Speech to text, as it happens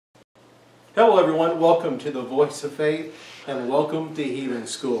Hello everyone, welcome to the Voice of Faith and welcome to Healing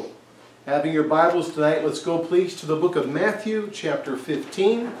School. Having your Bibles tonight, let's go please to the book of Matthew chapter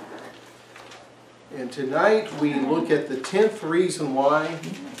 15. And tonight we look at the 10th reason why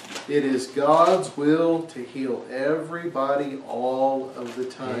it is God's will to heal everybody all of the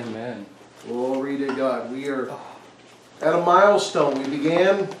time. Amen. Glory to God. We are at a milestone. We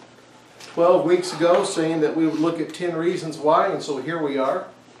began 12 weeks ago saying that we would look at 10 reasons why, and so here we are.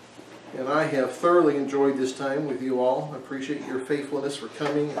 And I have thoroughly enjoyed this time with you all. I appreciate your faithfulness for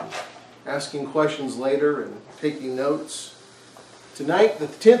coming and asking questions later and taking notes. Tonight, the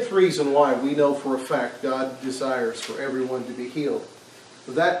 10th reason why we know for a fact God desires for everyone to be healed.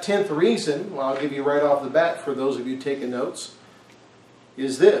 For that 10th reason, well, I'll give you right off the bat for those of you taking notes,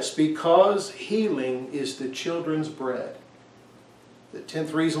 is this: because healing is the children's bread. The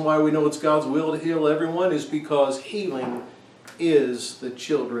 10th reason why we know it's God's will to heal everyone is because healing is the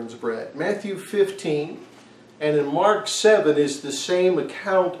children's bread. Matthew 15 and in Mark 7 is the same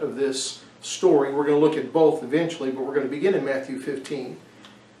account of this story. We're going to look at both eventually, but we're going to begin in Matthew 15.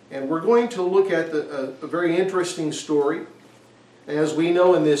 And we're going to look at a very interesting story. As we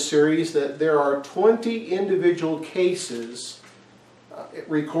know in this series that there are 20 individual cases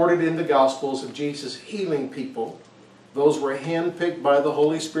recorded in the Gospels of Jesus healing people. Those were handpicked by the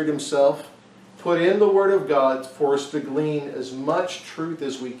Holy Spirit Himself, put in the Word of God for us to glean as much truth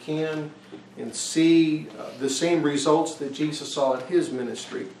as we can and see the same results that Jesus saw in His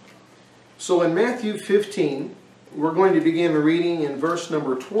ministry. So in Matthew 15, we're going to begin reading in verse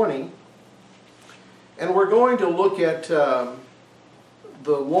number 20. And we're going to look at the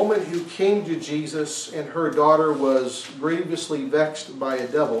woman who came to Jesus and her daughter was grievously vexed by a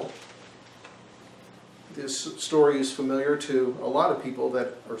devil. This story is familiar to a lot of people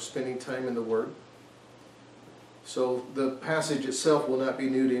that are spending time in the Word. So the passage itself will not be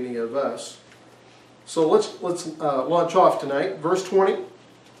new to any of us. So let's launch off tonight. Verse 21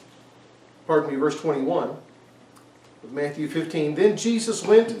 of Matthew 15. Then Jesus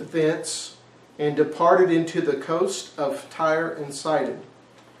went thence and departed into the coast of Tyre and Sidon.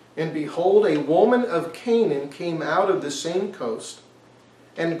 And behold, a woman of Canaan came out of the same coast,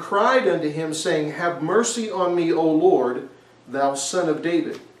 and cried unto him, saying, Have mercy on me, O Lord, thou Son of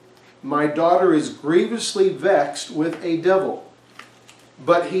David. My daughter is grievously vexed with a devil.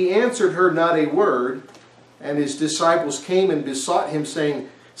 But he answered her not a word, and his disciples came and besought him, saying,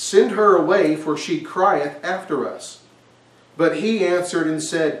 Send her away, for she crieth after us. But he answered and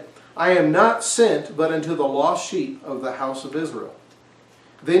said, I am not sent but unto the lost sheep of the house of Israel.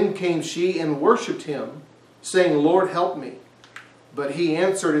 Then came she and worshipped him, saying, Lord, help me. But he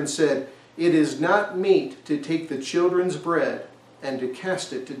answered and said, It is not meet to take the children's bread and to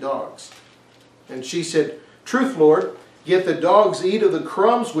cast it to dogs. And she said, Truth, Lord, yet the dogs eat of the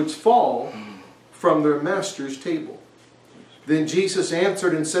crumbs which fall from their master's table. Then Jesus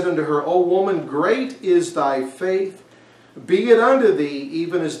answered and said unto her, O woman, great is thy faith. Be it unto thee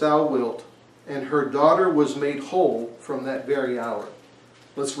even as thou wilt. And her daughter was made whole from that very hour.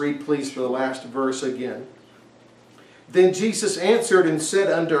 Let's read, please, for the last verse again. Then Jesus answered and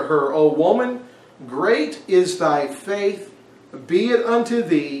said unto her, O woman, great is thy faith. Be it unto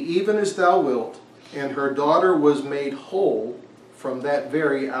thee even as thou wilt. And her daughter was made whole from that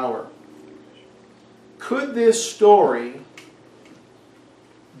very hour. Could this story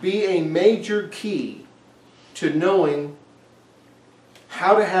be a major key to knowing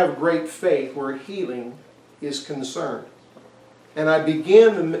how to have great faith where healing is concerned? And I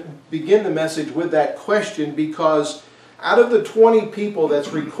begin the message with that question because out of the 20 people that's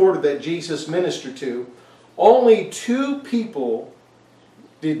recorded that Jesus ministered to, only 2 people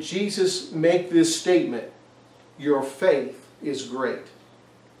did Jesus make this statement, Your faith is great.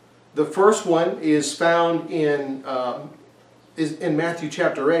 The first one is found in Matthew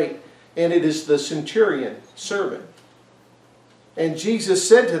chapter 8, and it is the centurion servant. And Jesus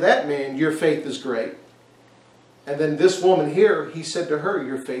said to that man, Your faith is great. And then this woman here, He said to her,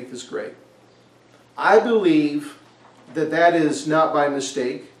 Your faith is great. I believe that is not by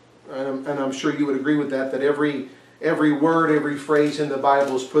mistake, and I'm sure you would agree with that every word, every phrase in the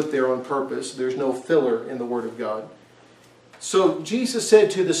Bible is put there on purpose. There's no filler in the Word of God. So Jesus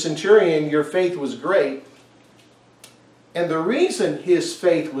said to the centurion, Your faith was great. And the reason his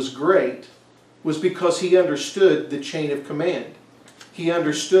faith was great was because he understood the chain of command. He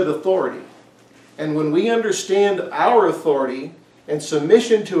understood authority. And when we understand our authority and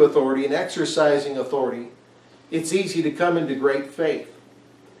submission to authority and exercising authority, it's easy to come into great faith.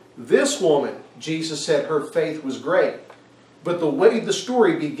 This woman, Jesus said her faith was great. But the way the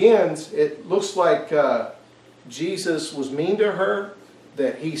story begins, it looks like Jesus was mean to her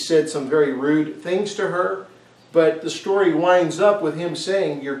that he said some very rude things to her. But the story winds up with him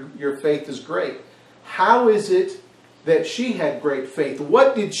saying, your faith is great. How is it that she had great faith?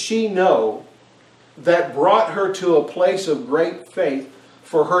 What did she know that brought her to a place of great faith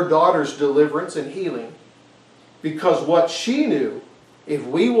for her daughter's deliverance and healing? Because what she knew, if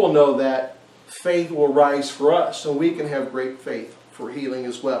we will know that, faith will rise for us, and we can have great faith for healing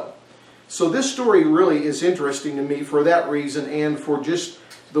as well. So this story really is interesting to me for that reason, and for just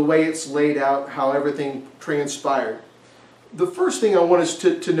the way it's laid out, how everything transpired. The first thing I want us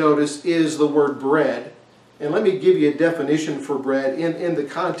to notice is the word bread. And let me give you a definition for bread in the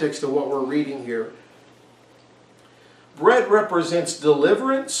context of what we're reading here. Bread represents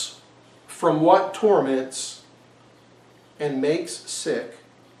deliverance from what torments and makes sick.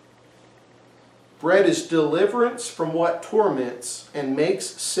 Bread is deliverance from what torments and makes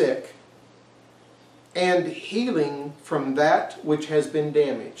sick, and healing from that which has been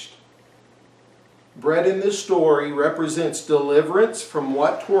damaged. Bread in this story represents deliverance from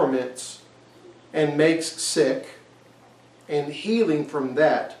what torments and makes sick, and healing from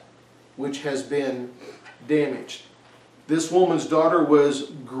that which has been damaged. This woman's daughter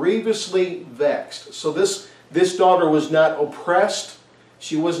was grievously vexed. So this daughter was not oppressed.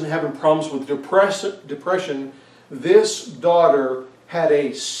 She wasn't having problems with depression. This daughter had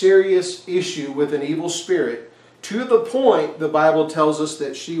a serious issue with an evil spirit, to the point the Bible tells us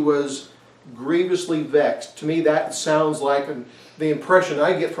that she was grievously vexed. To me, that sounds like, and the impression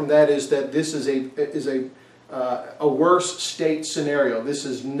I get from that is that this is a worse state scenario. This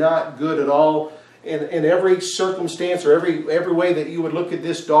is not good at all. In every circumstance or every way that you would look at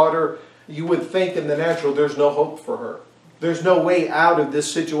this daughter, you would think in the natural there's no hope for her. There's no way out of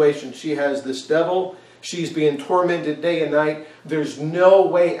this situation. She has this devil. She's being tormented day and night. There's no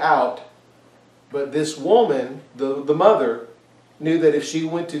way out. But this woman, the mother, knew that if she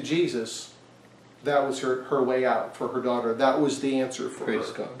went to Jesus, that was her way out for her daughter. That was the answer for her. Praise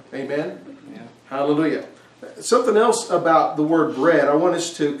God. Amen? Yeah. Hallelujah. Something else about the word bread I want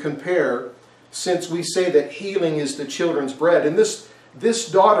us to compare, since we say that healing is the children's bread. And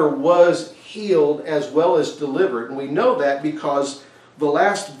this daughter was healed as well as delivered. And we know that because the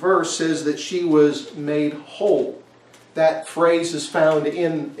last verse says that she was made whole. That phrase is found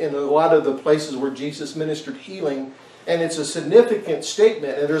in a lot of the places where Jesus ministered healing. And it's a significant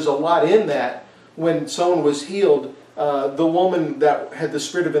statement. And there's a lot in that. When someone was healed, the woman that had the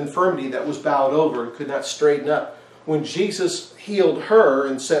spirit of infirmity that was bowed over and could not straighten up, when Jesus healed her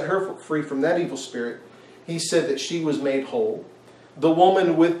and set her free from that evil spirit, he said that she was made whole. The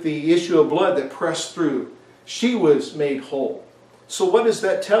woman with the issue of blood that pressed through, she was made whole. So what does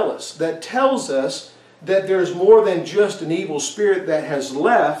that tell us? That tells us that there's more than just an evil spirit that has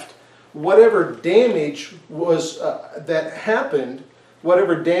left. Whatever damage was that happened,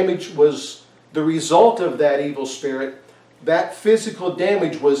 whatever damage was the result of that evil spirit, that physical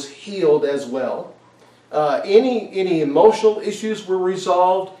damage was healed as well. Any emotional issues were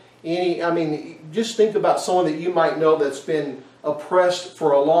resolved. Just think about someone that you might know that's been oppressed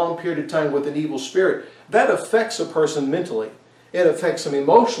for a long period of time with an evil spirit. That affects a person mentally. It affects them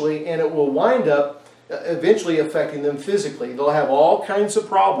emotionally, and it will wind up eventually affecting them physically. They'll have all kinds of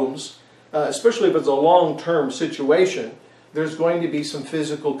problems, especially if it's a long-term situation. There's going to be some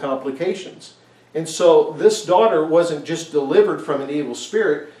physical complications. And so this daughter wasn't just delivered from an evil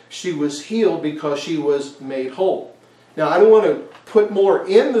spirit. She was healed because she was made whole. Now, I don't want to put more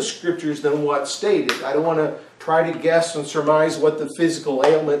in the scriptures than what's stated. I don't want to try to guess and surmise what the physical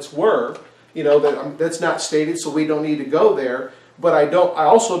ailments were. You know, that's not stated, so we don't need to go there. But I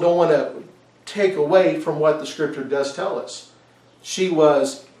also don't want to take away from what the scripture does tell us. She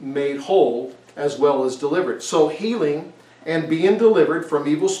was made whole as well as delivered. So healing and being delivered from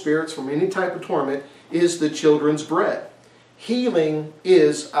evil spirits, from any type of torment, is the children's bread. Healing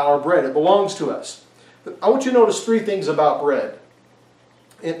is our bread. It belongs to us. I want you to notice three things about bread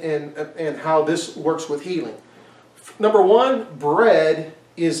and how this works with healing. Number one, bread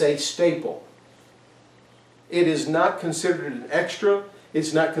is a staple. It is not considered an extra.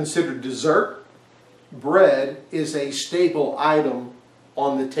 It's not considered dessert. Bread is a staple item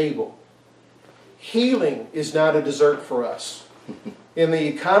on the table. Healing is not a dessert for us. In the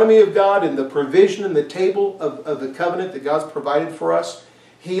economy of God, in the provision and the table of the covenant that God's provided for us,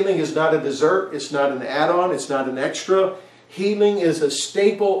 healing is not a dessert. It's not an add-on. It's not an extra. Healing is a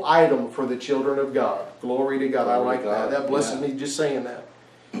staple item for the children of God. Glory to God. I like that. That blesses me just saying that.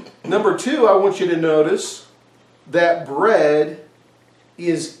 Number two, I want you to notice that bread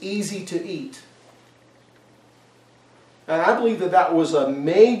is easy to eat. And I believe that that was a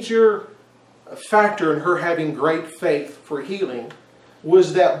major factor in her having great faith for healing,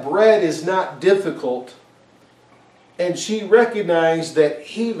 was that bread is not difficult, and she recognized that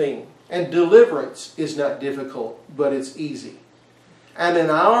healing and deliverance is not difficult, but it's easy. And in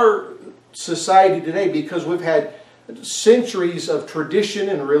our society today, because we've had centuries of tradition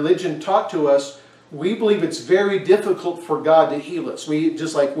and religion taught to us, we believe it's very difficult for God to heal us.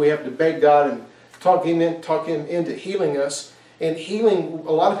 Just like we have to beg God and talk Him into healing us. And healing,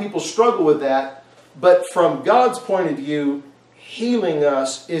 a lot of people struggle with that. But from God's point of view, healing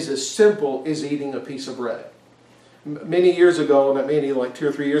us is as simple as eating a piece of bread. Many years ago, not many, like 2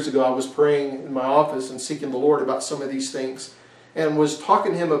 or 3 years ago, I was praying in my office and seeking the Lord about some of these things, and was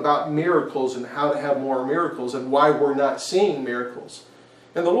talking to Him about miracles and how to have more miracles and why we're not seeing miracles.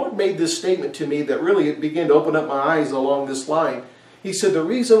 And the Lord made this statement to me that really began to open up my eyes along this line. He said, the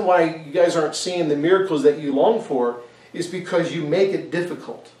reason why you guys aren't seeing the miracles that you long for is because you make it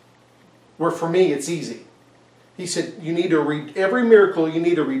difficult, where for me it's easy. He said, you need to every miracle, you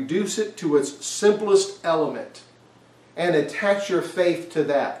need to reduce it to its simplest element and attach your faith to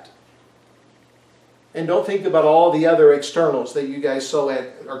that. And don't think about all the other externals that you guys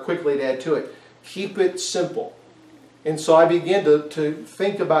are quickly to add to it. Keep it simple. And so I began to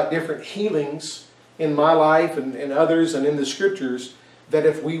think about different healings in my life and others and in the Scriptures, that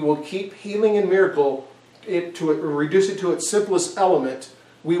if we will keep healing and miracle, reduce it to its simplest element,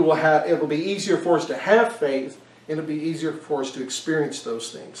 it will be easier for us to have faith, and it'll be easier for us to experience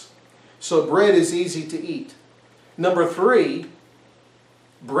those things. So bread is easy to eat. Number 3,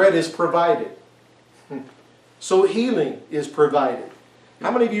 bread is provided. So healing is provided.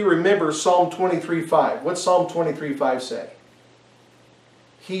 How many of you remember Psalm 23:5? What's Psalm 23:5 say?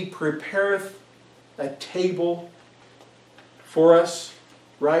 He prepareth a table for us,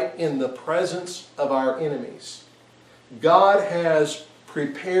 right, in the presence of our enemies. God has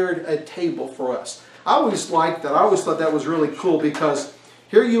prepared a table for us. I always liked that. I always thought that was really cool, because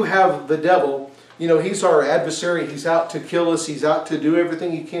here you have the devil. You know, he's our adversary. He's out to kill us. He's out to do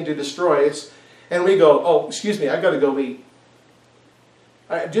everything he can to destroy us. And we go, oh, excuse me, I got to go eat.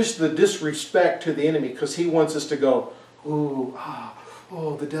 Just the disrespect to the enemy, because he wants us to go, ooh,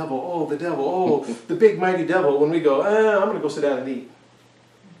 oh, the devil, oh, the big mighty devil. When we go, I'm going to go sit down and eat.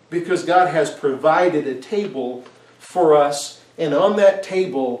 Because God has provided a table for us, and on that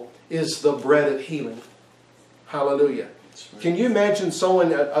table is the bread of healing. Hallelujah. Right. Can you imagine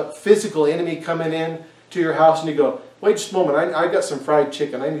someone, a physical enemy, coming in to your house and you go, wait just a moment, I got some fried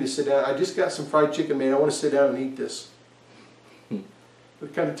chicken. I need to sit down. I just got some fried chicken made. I want to sit down and eat this. We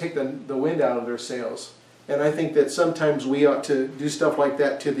kind of take the wind out of their sails. And I think that sometimes we ought to do stuff like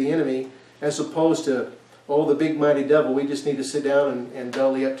that to the enemy, as opposed to, oh, the big mighty devil. We just need to sit down and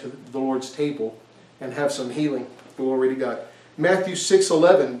belly up to the Lord's table and have some healing. Glory to God. Matthew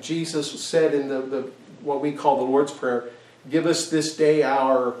 6:11, Jesus said in what we call the Lord's Prayer, give us this day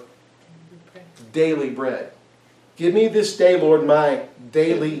our daily bread. Give me this day, Lord, my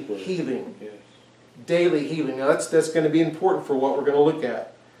daily healing. Daily healing. Now that's going to be important for what we're going to look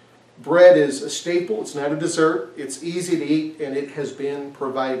at. Bread is a staple. It's not a dessert. It's easy to eat, and it has been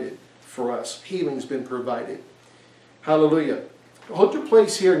provided for us. Healing's been provided. Hallelujah. Hold your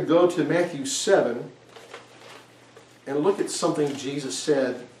place here and go to Matthew 7 and look at something Jesus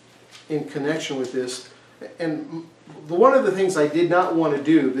said in connection with this. And one of the things I did not want to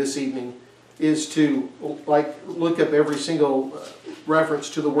do this evening is to look up every single reference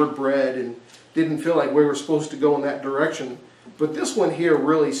to the word bread, and didn't feel like we were supposed to go in that direction. But this one here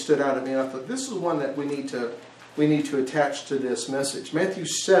really stood out at me. I thought this is one that we need to attach to this message. Matthew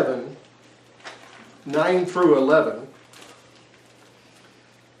 7, 9 through 11.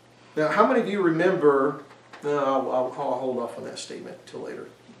 Now, how many of you remember? No, I'll hold off on that statement until later.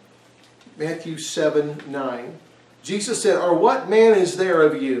 Matthew 7, 9. Jesus said, or what man is there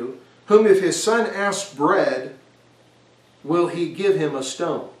of you, whom if his son asks bread, will he give him a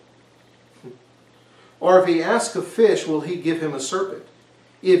stone? Or if he asks a fish, will he give him a serpent?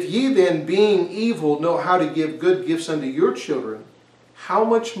 If ye then, being evil, know how to give good gifts unto your children, how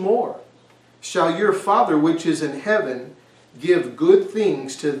much more shall your Father which is in heaven give good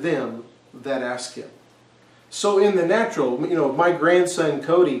things to them that ask him? So in the natural, my grandson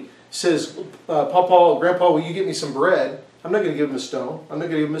Cody says, Grandpa, will you get me some bread? I'm not going to give him a stone. I'm not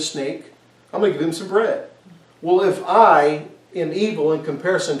going to give him a snake. I'm going to give him some bread. Well, if I am evil in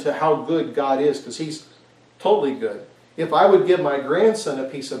comparison to how good God is, because He's totally good, if I would give my grandson a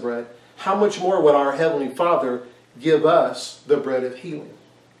piece of bread, how much more would our Heavenly Father give us the bread of healing?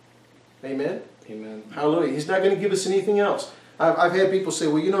 Amen? Amen. Hallelujah. He's not going to give us anything else. I've had people say,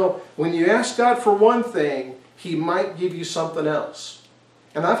 well, when you ask God for one thing, He might give you something else.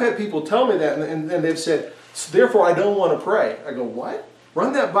 And I've had people tell me that, and they've said, therefore I don't want to pray. I go, what?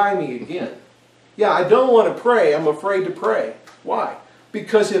 Run that by me again. Yeah, I don't want to pray. I'm afraid to pray. Why?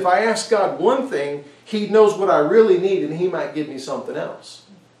 Because if I ask God one thing, He knows what I really need and He might give me something else.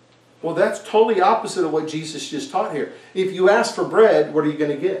 Well, that's totally opposite of what Jesus just taught here. If you ask for bread, what are you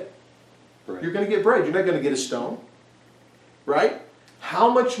going to get? Bread. You're going to get bread. You're not going to get a stone. Right? How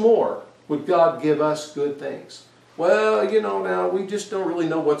much more would God give us good things? Well, now we just don't really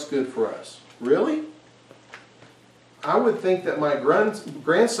know what's good for us. Really? I would think that my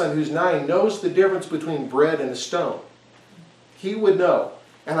grandson who's 9 knows the difference between bread and a stone. He would know.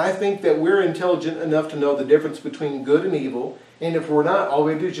 And I think that we're intelligent enough to know the difference between good and evil. And if we're not, all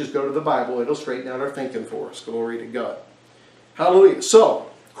we do is just go to the Bible. It'll straighten out our thinking for us. Glory to God. Hallelujah.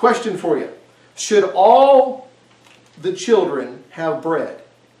 So, question for you. Should all the children have bread?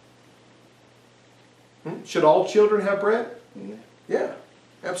 Should all children have bread? Yeah,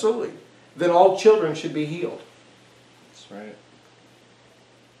 absolutely. Then all children should be healed. That's right.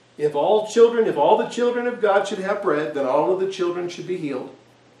 If all the children of God should have bread, then all of the children should be healed.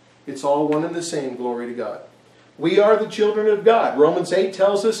 It's all one and the same, glory to God. We are the children of God. Romans 8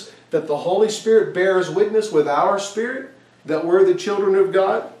 tells us that the Holy Spirit bears witness with our spirit that we're the children of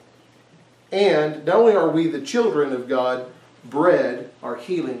God. And not only are we the children of God, bread, our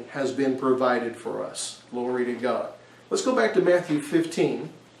healing, has been provided for us. Glory to God. Let's go back to Matthew 15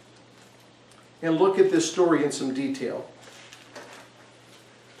 and look at this story in some detail.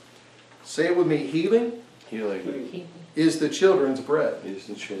 Say it with me. Healing, is the children's bread. Is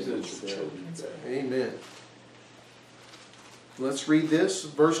the children's bread. Amen. Let's read this.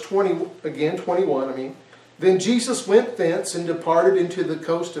 Verse 21. Then Jesus went thence and departed into the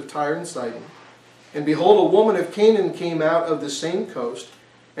coast of Tyre and Sidon. And behold, a woman of Canaan came out of the same coast,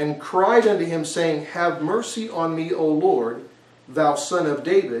 and cried unto him, saying, Have mercy on me, O Lord, thou Son of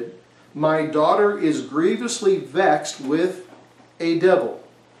David. My daughter is grievously vexed with a devil.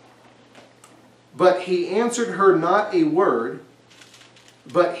 But he answered her not a word.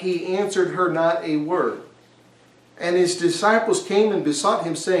 And his disciples came and besought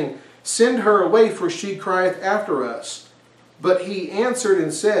him, saying, Send her away, for she crieth after us. But he answered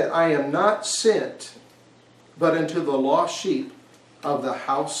and said, I am not sent, but unto the lost sheep of the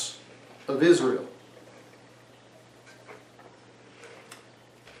house of Israel.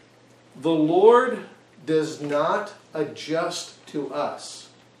 The Lord does not adjust to us.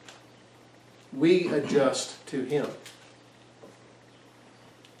 We adjust to Him.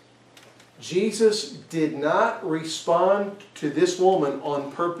 Jesus did not respond to this woman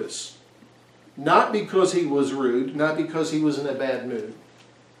on purpose. Not because He was rude, not because He was in a bad mood.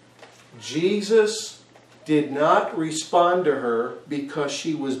 Jesus did not respond to her because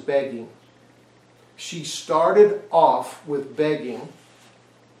she was begging. She started off with begging.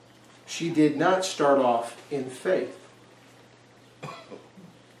 She did not start off in faith.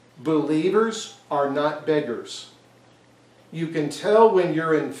 Believers are not beggars. You can tell when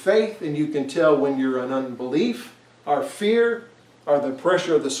you're in faith, and you can tell when you're in unbelief, or fear, or the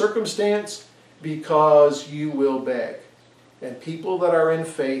pressure of the circumstance, because you will beg. And people that are in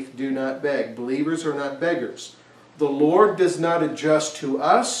faith do not beg. Believers are not beggars. The Lord does not adjust to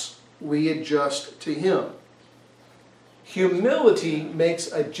us, we adjust to Him. Humility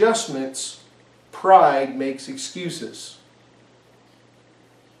makes adjustments, pride makes excuses.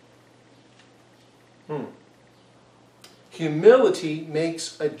 Humility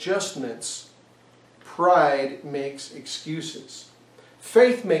makes adjustments. Pride makes excuses.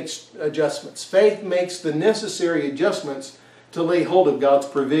 Faith makes adjustments. Faith makes the necessary adjustments to lay hold of God's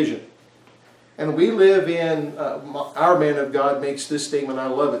provision. And we live in, our man of God makes this statement, I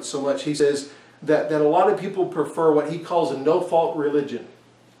love it so much. He says that a lot of people prefer what he calls a no-fault religion.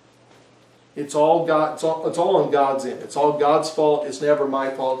 It's all God. It's all on God's end. It's all God's fault. It's never my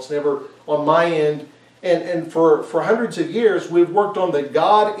fault. It's never on my end. And for hundreds of years, we've worked on the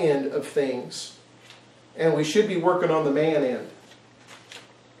God end of things. And we should be working on the man end.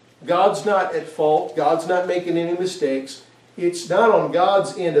 God's not at fault. God's not making any mistakes. It's not on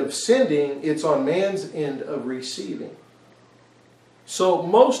God's end of sending. It's on man's end of receiving. So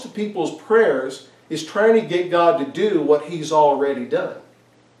most people's prayers is trying to get God to do what He's already done.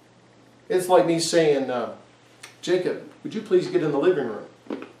 It's like me saying, Jacob, would you please get in the living room?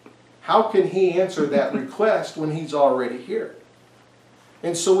 How can He answer that request when He's already here?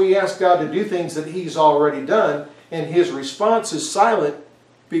 And so we ask God to do things that He's already done, and His response is silent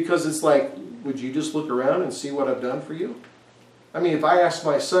because it's like, would you just look around and see what I've done for you? I mean, if I ask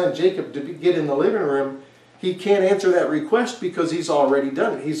my son Jacob to get in the living room, he can't answer that request because he's already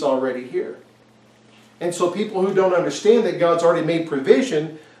done it. He's already here. And so people who don't understand that God's already made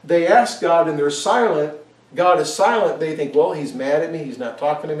provision, they ask God and they're silent God is silent, they think, well, he's mad at me, he's not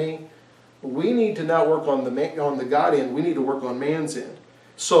talking to me. We need to not work on the God end, we need to work on man's end.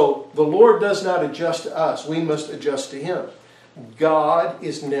 So the Lord does not adjust to us, we must adjust to him. God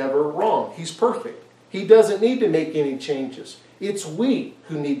is never wrong. He's perfect. He doesn't need to make any changes. It's we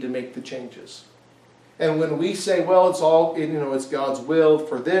who need to make the changes. And when we say, well, it's all, it's God's will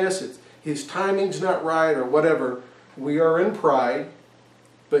for this, his timing's not right or whatever, we are in pride.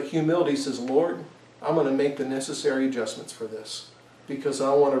 But humility says, Lord, I'm going to make the necessary adjustments for this because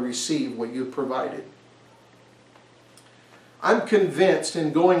I want to receive what you've provided. I'm convinced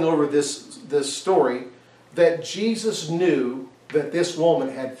in going over this story that Jesus knew that this woman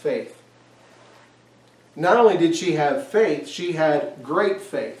had faith. Not only did she have faith, she had great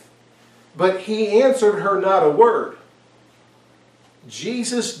faith. But he answered her not a word.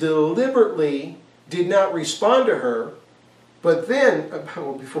 Jesus deliberately did not respond to her, but then,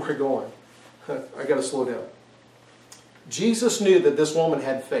 before I go on, I got to slow down. Jesus knew that this woman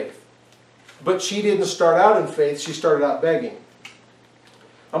had faith, but she didn't start out in faith, she started out begging.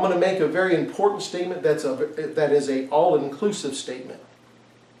 I'm going to make a very important statement that is an all-inclusive statement.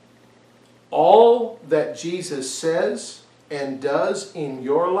 All that Jesus says and does in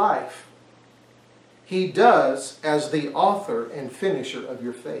your life, he does as the author and finisher of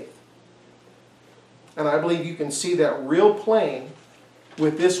your faith. And I believe you can see that real plain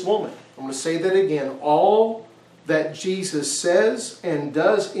with this woman. I'm going to say that again. All that Jesus says and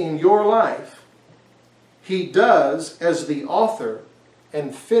does in your life, he does as the author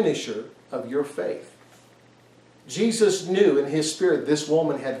and finisher of your faith. Jesus knew in his spirit this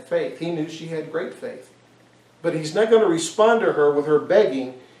woman had faith. He knew she had great faith. But he's not going to respond to her with her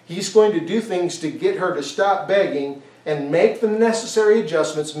begging. He's going to do things to get her to stop begging and make the necessary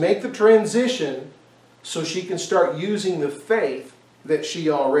adjustments, make the transition so she can start using the faith that she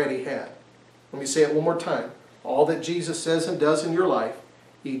already had. Let me say it one more time. All that Jesus says and does in your life,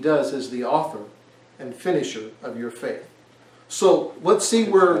 he does as the author and finisher of your faith. So let's see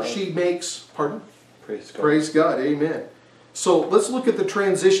where she makes, pardon? Praise God. Praise God, amen. So let's look at the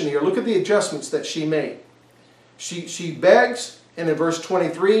transition here. Look at the adjustments that she made. She begs, and in verse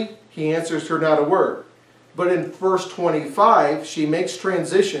 23, he answers her not a word. But in verse 25, she makes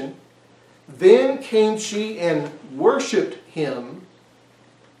transition. Then came she and worshipped him,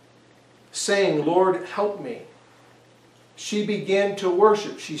 saying, Lord, help me. She began to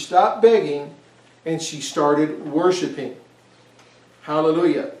worship. She stopped begging, and she started worshiping.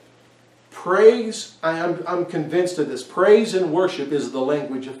 Hallelujah. Praise, I'm convinced of this. Praise and worship is the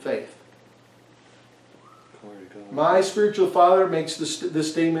language of faith. Glory to God. My spiritual father makes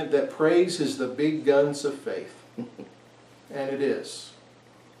this statement that praise is the big guns of faith. And it is.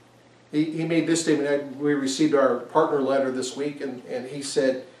 He made this statement. We received our partner letter this week, and he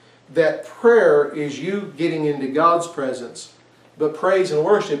said that prayer is you getting into God's presence, but praise and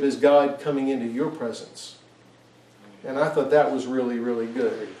worship is God coming into your presence. And I thought that was really, really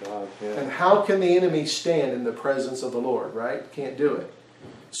good. God, yeah. And how can the enemy stand in the presence of the Lord, right? Can't do it.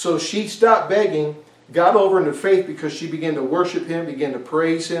 So she stopped begging, got over into faith because she began to worship him, began to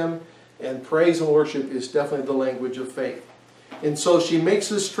praise him. And praise and worship is definitely the language of faith. And so she makes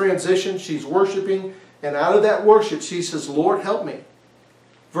this transition. She's worshiping. And out of that worship, she says, Lord, help me.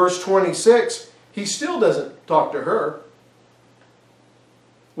 Verse 26, he still doesn't talk to her.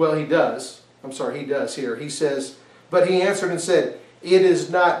 Well, he does. I'm sorry, he does here. He says, but he answered and said, it is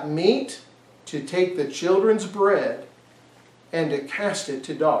not meet to take the children's bread and to cast it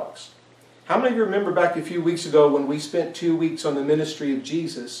to dogs. How many of you remember back a few weeks ago when we spent 2 weeks on the ministry of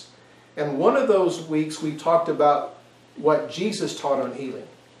Jesus? And one of those weeks we talked about what Jesus taught on healing.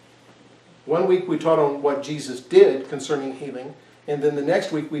 1 week we taught on what Jesus did concerning healing. And then the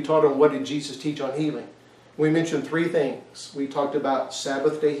next week we taught on what did Jesus teach on healing. We mentioned 3 things. We talked about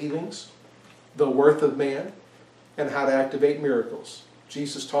Sabbath day healings, the worth of man, and how to activate miracles.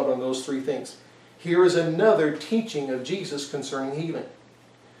 Jesus taught on those 3 things. Here is another teaching of Jesus concerning healing.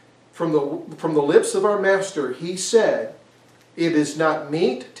 From the lips of our Master, he said, it is not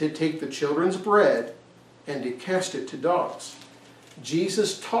meet to take the children's bread and to cast it to dogs.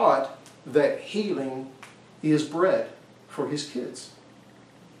 Jesus taught that healing is bread for his kids.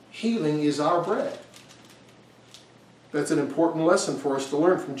 Healing is our bread. That's an important lesson for us to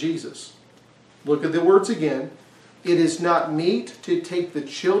learn from Jesus. Look at the words again. It is not meet to take the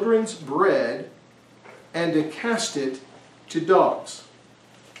children's bread and to cast it to dogs.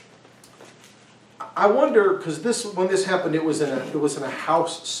 I wonder, because when this happened, it was in a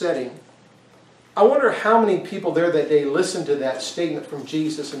house setting. I wonder how many people there that day listened to that statement from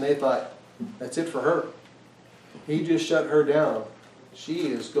Jesus and they thought, that's it for her. He just shut her down. She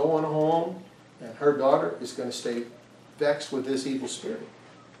is going home And her daughter is going to stay vexed with this evil spirit.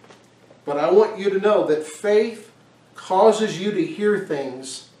 But I want you to know that faith causes you to hear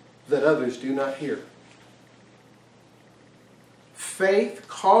things that others do not hear. Faith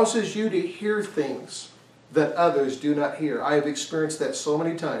causes you to hear things that others do not hear. I have experienced that so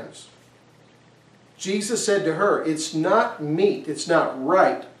many times. Jesus said to her, it's not meet, it's not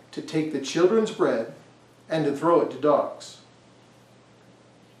right to take the children's bread and to throw it to dogs.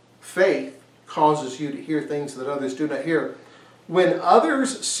 Faith causes you to hear things that others do not hear. When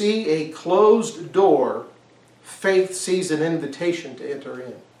others see a closed door, faith sees an invitation to enter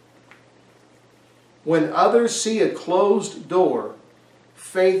in. When others see a closed door,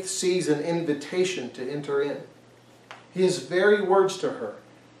 faith sees an invitation to enter in. His very words to her.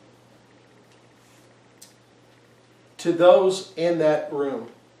 To those in that room,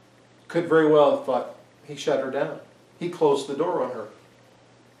 could very well have thought, he shut her down. He closed the door on her.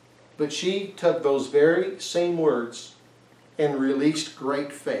 But she took those very same words and released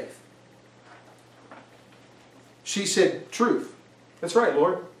great faith. She said, truth. That's right,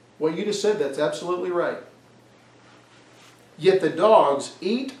 Lord. What you just said, that's absolutely right. Yet the dogs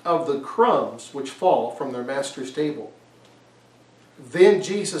eat of the crumbs which fall from their master's table. Then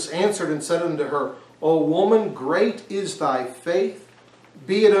Jesus answered and said unto her, O woman, great is thy faith.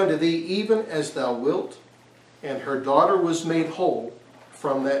 Be it unto thee even as thou wilt. And her daughter was made whole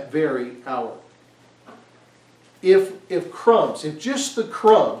from that very hour. If crumbs, if just the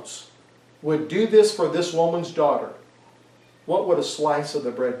crumbs would do this for this woman's daughter, what would a slice of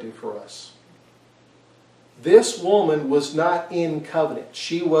the bread do for us? This woman was not in covenant.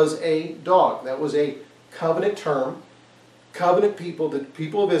 She was a dog. That was a covenant term. Covenant people, the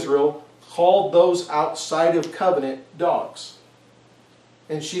people of Israel, called those outside of covenant dogs.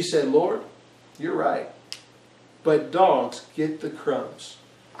 And she said, Lord, you're right. But dogs get the crumbs.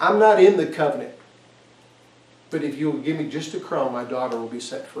 I'm not in the covenant. But if you will give me just a crumb, my daughter will be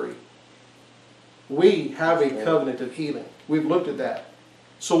set free. We have a covenant of healing. We've looked at that.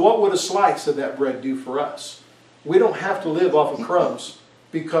 So what would a slice of that bread do for us? We don't have to live off of crumbs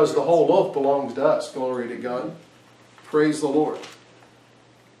because the whole loaf belongs to us. Glory to God. Praise the Lord.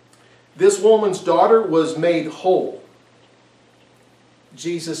 This woman's daughter was made whole.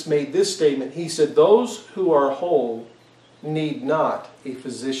 Jesus made this statement. He said, those who are whole need not a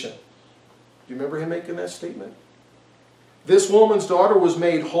physician. Do you remember him making that statement? This woman's daughter was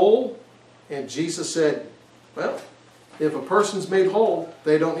made whole, and Jesus said, well, if a person's made whole,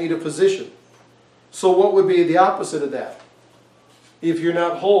 they don't need a physician. So what would be the opposite of that? If you're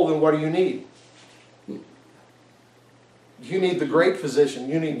not whole, then what do you need? You need the great physician.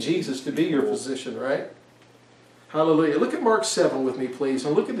 You need Jesus to be your physician, right? Hallelujah. Look at Mark 7 with me, please,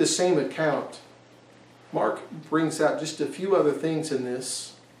 and look at this same account. Mark brings out just a few other things in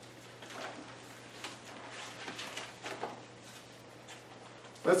this.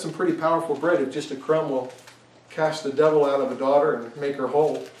 That's some pretty powerful bread if just a crumb will cast the devil out of a daughter and make her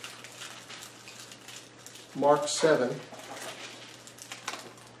whole. Mark 7,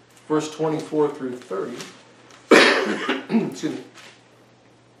 verse 24 through 30. Excuse me.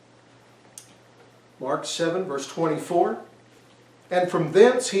 Mark 7, verse 24. And from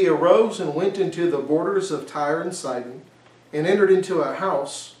thence he arose and went into the borders of Tyre and Sidon, and entered into a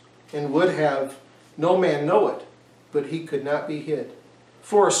house, and would have no man know it, but he could not be hid.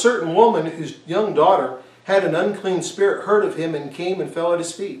 For a certain woman whose young daughter had an unclean spirit heard of him, and came and fell at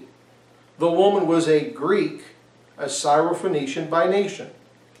his feet. The woman was a Greek, a Syrophoenician by nation.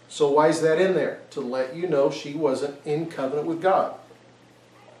 So why is that in there? To let you know she wasn't in covenant with God.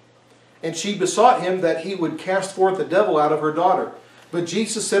 And she besought him that he would cast forth the devil out of her daughter. But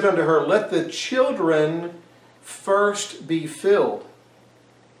Jesus said unto her, let the children first be filled.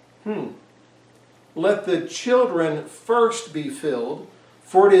 Let the children first be filled,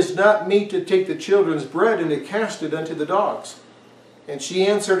 for it is not meet to take the children's bread and to cast it unto the dogs. And she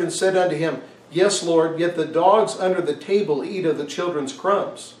answered and said unto him, Yes, Lord, yet the dogs under the table eat of the children's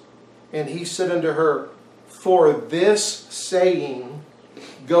crumbs. And he said unto her, For this saying,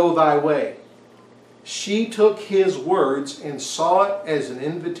 go thy way. She took his words and saw it as an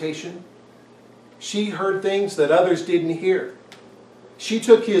invitation. She heard things that others didn't hear. She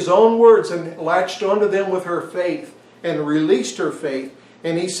took his own words and latched onto them with her faith and released her faith.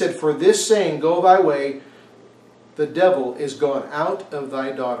 And he said, For this saying, go thy way, the devil is gone out of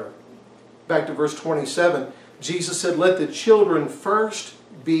thy daughter. Back to verse 27. Jesus said, Let the children first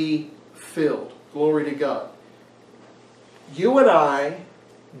be filled. Glory to God. You and I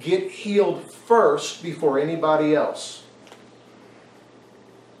get healed first before anybody else.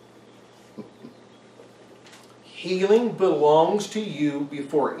 Healing belongs to you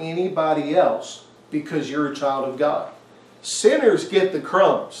before anybody else because you're a child of God. Sinners get the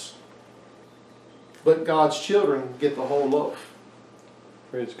crumbs, but God's children get the whole loaf.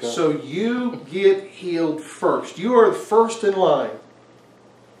 Praise God. So you get healed first. You are first in line.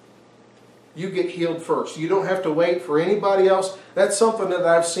 You get healed first. You don't have to wait for anybody else. That's something that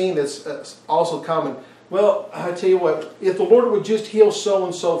I've seen that's also common. Well, I tell you what, if the Lord would just heal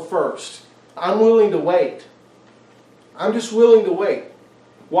so-and-so first, I'm willing to wait. I'm just willing to wait.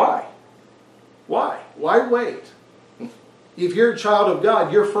 Why? Why? Why wait? If you're a child of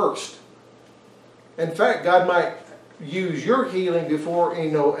God, you're first. In fact, God might use your healing before,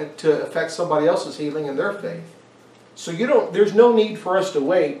 to affect somebody else's healing in their faith. So there's no need for us to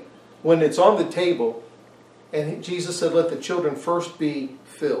wait when it's on the table. And Jesus said, let the children first be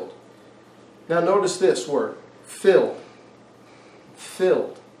filled. Now notice this word, filled.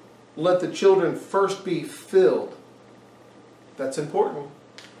 Filled. Let the children first be filled. That's important.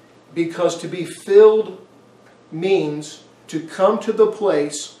 Because to be filled means to come to the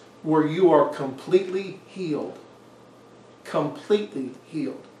place where you are completely healed. Completely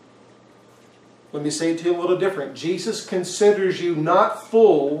healed. Let me say it to you a little different. Jesus considers you not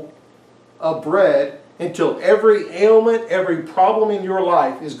full of bread until every ailment, every problem in your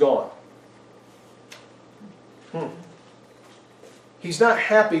life is gone. He's not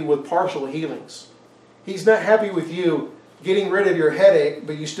happy with partial healings. He's not happy with you getting rid of your headache,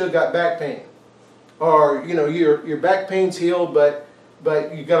 but you still got back pain. Or, your back pain's healed, but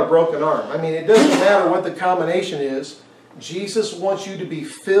you got a broken arm. I mean, it doesn't matter what the combination is. Jesus wants you to be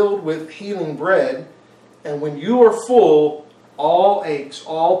filled with healing bread. And when you are full, all aches,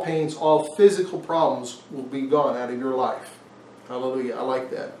 all pains, all physical problems will be gone out of your life. Hallelujah. I like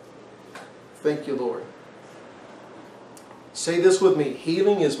that. Thank you, Lord. Say this with me.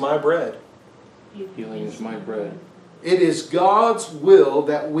 Healing is my bread. Healing is my bread. It is God's will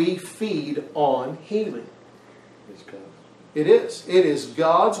that we feed on healing. Praise God. It is. It is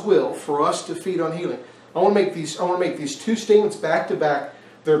God's will for us to feed on healing. I want to make these two statements back to back.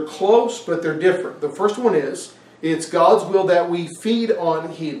 They're close, but they're different. The first one is, it's God's will that we feed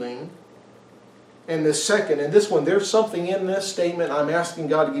on healing. And the second, and this one, there's something in this statement I'm asking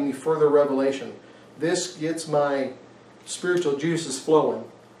God to give me further revelation. This gets my spiritual juices flowing.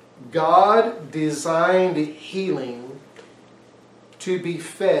 God designed healing to be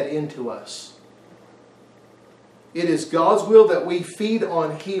fed into us. It is God's will that we feed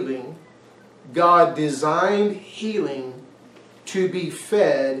on healing. God designed healing to be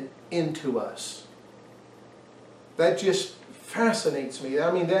fed into us. That just fascinates me.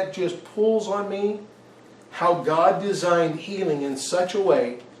 I mean, that just pulls on me how God designed healing in such a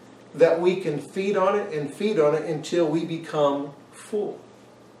way that we can feed on it and feed on it until we become full.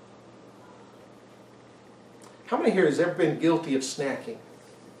 How many here has ever been guilty of snacking?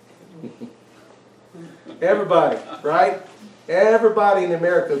 Everybody, right? Everybody in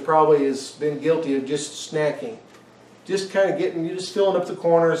America probably has been guilty of just snacking. Just kind of just filling up the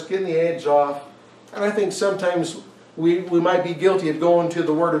corners, getting the edge off. And I think sometimes we might be guilty of going to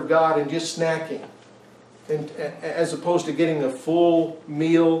the Word of God and just snacking, and as opposed to getting a full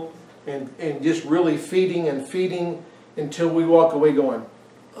meal and just really feeding and feeding until we walk away going,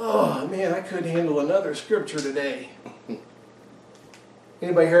 oh man, I couldn't handle another scripture today.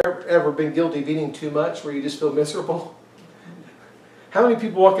 Anybody here ever been guilty of eating too much where you just feel miserable? How many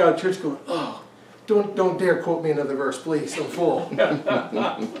people walk out of church going, oh, don't dare quote me another verse, please, I'm full.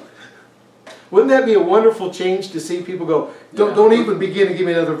 Wouldn't that be a wonderful change to see people go, don't even begin to give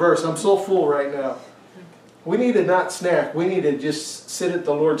me another verse, I'm so full right now. We need to not snack. We need to just sit at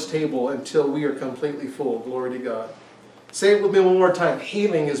the Lord's table until we are completely full. Glory to God. Say it with me one more time.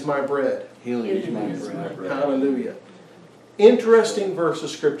 Healing is my bread. Healing is my bread. Hallelujah. Interesting verse of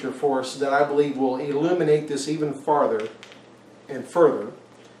Scripture for us that I believe will illuminate this even farther and further.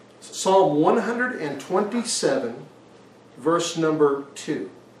 Psalm 127, verse number 2.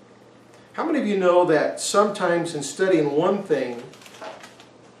 How many of you know that sometimes in studying one thing,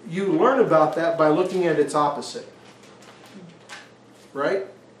 you learn about that by looking at its opposite? Right?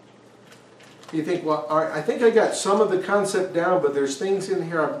 You think, well, all right, I think I got some of the concept down, but there's things in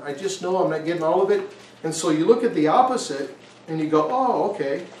here I just know I'm not getting all of it. And so you look at the opposite and you go, oh,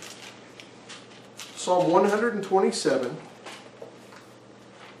 okay. Psalm 127,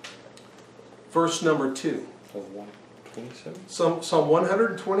 verse number 2. 127? Psalm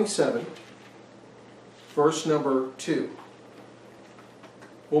 127, verse number 2.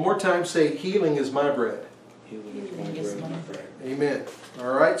 One more time, say, healing is my bread. Healing is my bread. Amen.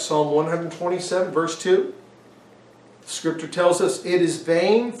 All right, Psalm 127, verse 2. Scripture tells us, it is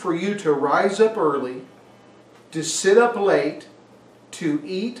vain for you to rise up early to sit up late, to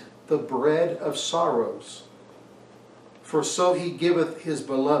eat the bread of sorrows. For so he giveth his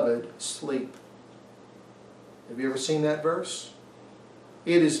beloved sleep. Have you ever seen that verse?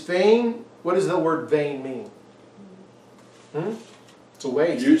 It is vain. What does the word vain mean? It's a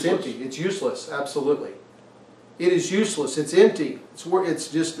waste. It's empty. It's useless. Absolutely. It is useless. It's empty. It's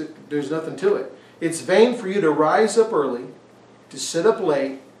just, there's nothing to it. It's vain for you to rise up early, to sit up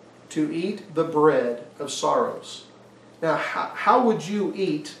late, to eat the bread of sorrows. Now, how would you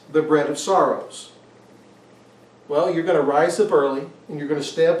eat the bread of sorrows? Well, you're going to rise up early, and you're going to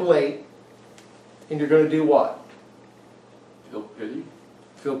stay up late, and you're going to do what? Feel pity.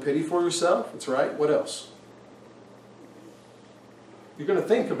 Feel pity for yourself. That's right. What else? You're going to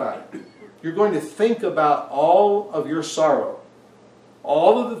think about it. You're going to think about all of your sorrow.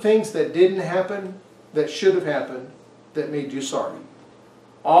 All of the things that didn't happen, that should have happened, that made you sorry.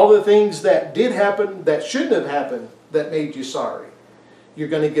 All the things that did happen, that shouldn't have happened, that made you sorry. You're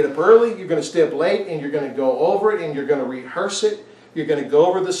going to get up early, you're going to stay up late, and you're going to go over it, and you're going to rehearse it. You're going to go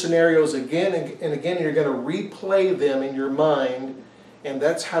over the scenarios again and again, and you're going to replay them in your mind, and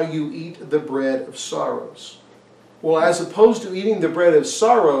that's how you eat the bread of sorrows. Well, as opposed to eating the bread of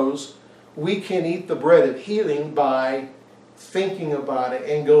sorrows, we can eat the bread of healing by thinking about it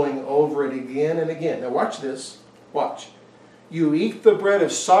and going over it again and again. Now watch this. Watch. You eat the bread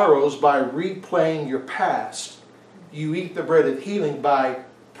of sorrows by replaying your past. You eat the bread of healing by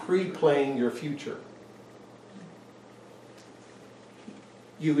pre-playing your future.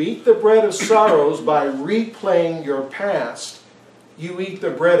 You eat the bread of sorrows by replaying your past. You eat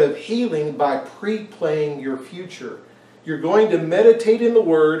the bread of healing by pre-playing your future. You're going to meditate in the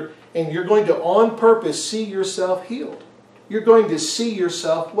Word, and you're going to on purpose see yourself healed. You're going to see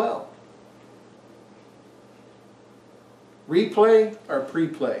yourself well. Replay or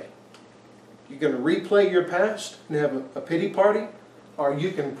pre-play? You're going to replay your past and have a pity party, or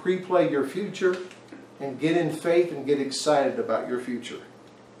you can pre-play your future and get in faith and get excited about your future.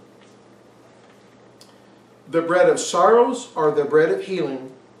 The bread of sorrows or the bread of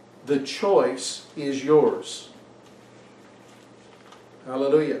healing, the choice is yours.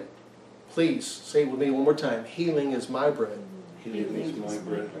 Hallelujah. Please say it with me one more time. Healing is my bread. Healing is my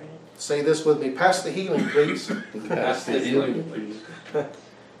bread. Say this with me. Pass the healing, please. Pass the healing, please.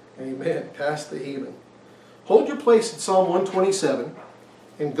 Amen. Pass the healing. Hold your place at Psalm 127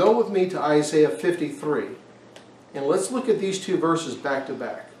 and go with me to Isaiah 53. And let's look at these two verses back to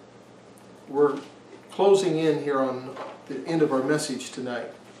back. We're closing in here on the end of our message tonight.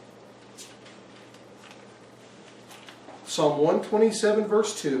 Psalm 127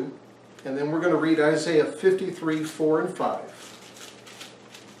 verse 2, and then we're going to read Isaiah 53, 4 and 5.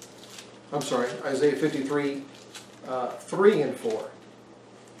 I'm sorry, Isaiah 53, 3 and 4.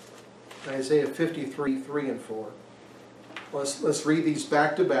 Isaiah 53, 3 and 4. Let's read these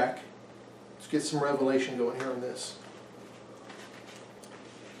back to back. Let's get some revelation going here on this.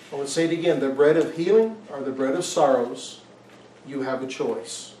 I want to say it again. The bread of healing or the bread of sorrows, you have a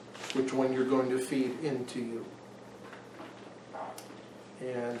choice which one you're going to feed into you.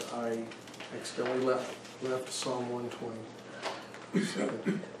 And I accidentally left Psalm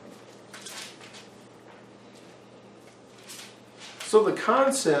 127. So the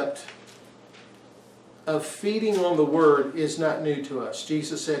concept of feeding on the Word is not new to us.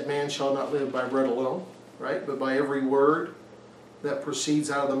 Jesus said, man shall not live by bread alone, right? But by every word that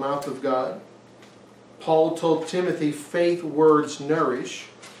proceeds out of the mouth of God. Paul told Timothy, faith words nourish.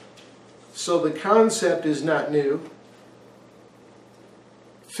 So the concept is not new.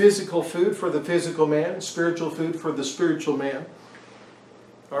 Physical food for the physical man, spiritual food for the spiritual man.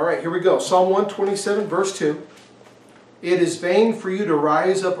 All right, here we go. Psalm 127, verse 2. It is vain for you to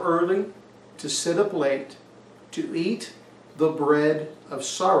rise up early, to sit up late, to eat the bread of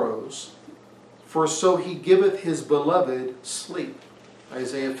sorrows, for so he giveth his beloved sleep.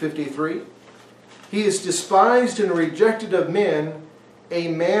 Isaiah 53. He is despised and rejected of men, a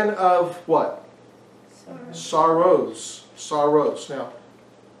man of what? Sorrows. Sorrows. Now,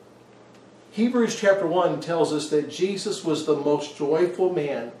 Hebrews chapter 1 tells us that Jesus was the most joyful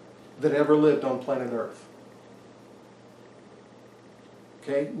man that ever lived on planet Earth.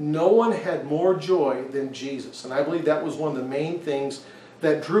 Okay? No one had more joy than Jesus. And I believe that was one of the main things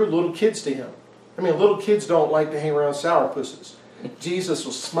that drew little kids to him. I mean, little kids don't like to hang around sourpusses. Jesus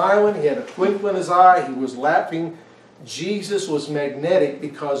was smiling. He had a twinkle in his eye. He was laughing. Jesus was magnetic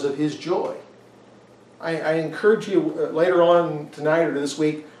because of his joy. I encourage you later on tonight or this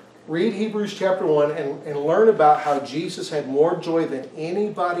week, read Hebrews chapter 1 and learn about how Jesus had more joy than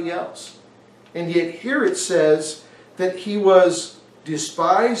anybody else. And yet here it says that he was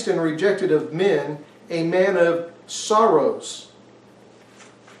despised and rejected of men, a man of sorrows.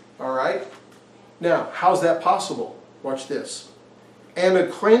 All right? Now, how's that possible? Watch this. And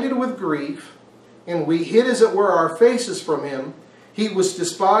acquainted with grief, and we hid as it were our faces from him. He was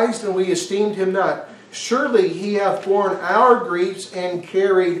despised, and we esteemed him not. Surely he hath borne our griefs and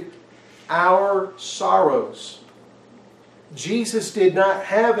carried our sorrows. Jesus did not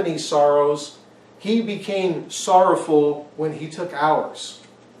have any sorrows. He became sorrowful when he took ours.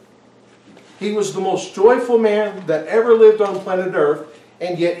 He was the most joyful man that ever lived on planet Earth,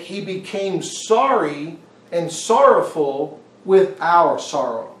 and yet he became sorry and sorrowful with our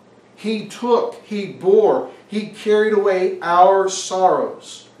sorrow. He took, he bore, he carried away our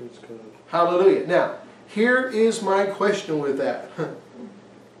sorrows. Hallelujah. Now, here is my question with that.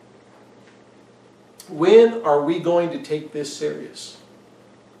 When are we going to take this serious?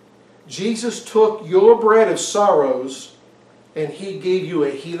 Jesus took your bread of sorrows and he gave you a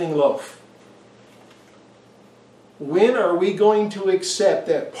healing loaf. When are we going to accept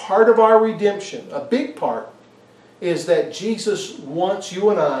that part of our redemption, a big part, is that Jesus wants you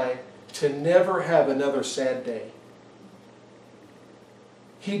and I to never have another sad day?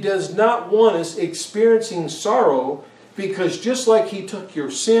 He does not want us experiencing sorrow, because just like he took your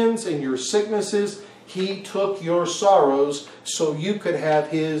sins and your sicknesses, he took your sorrows so you could have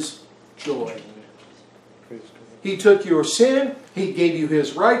his joy. He took your sin, he gave you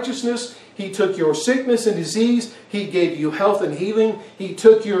his righteousness. He took your sickness and disease, he gave you health and healing. He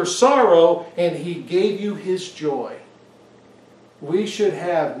took your sorrow and he gave you his joy. We should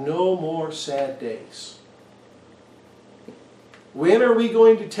have no more sad days. When are we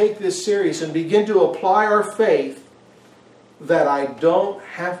going to take this serious and begin to apply our faith that I don't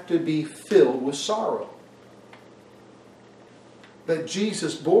have to be filled with sorrow? That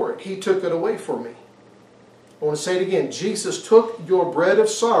Jesus bore it. He took it away for me. I want to say it again. Jesus took your bread of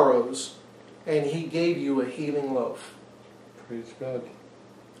sorrows and he gave you a healing loaf. Praise God.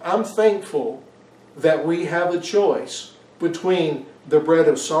 I'm thankful that we have a choice between the bread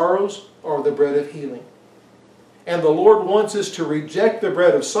of sorrows or the bread of healing. And the Lord wants us to reject the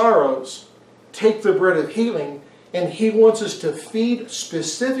bread of sorrows, take the bread of healing, and he wants us to feed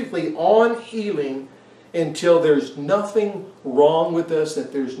specifically on healing until there's nothing wrong with us,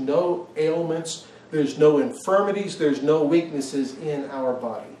 that there's no ailments, there's no infirmities, there's no weaknesses in our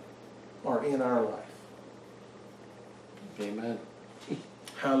body or in our life. Amen.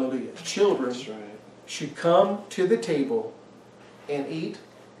 Hallelujah. Children That's right. should come to the table and eat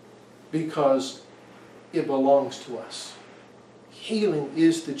because it belongs to us. Healing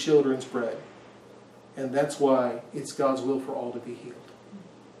is the children's bread. And that's why it's God's will for all to be healed.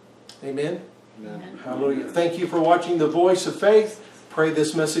 Amen? Amen. Hallelujah. Thank you for watching The Voice of Faith. Pray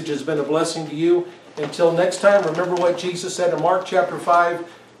this message has been a blessing to you. Until next time, remember what Jesus said in Mark chapter 5.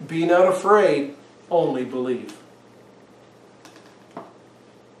 Be not afraid, only believe.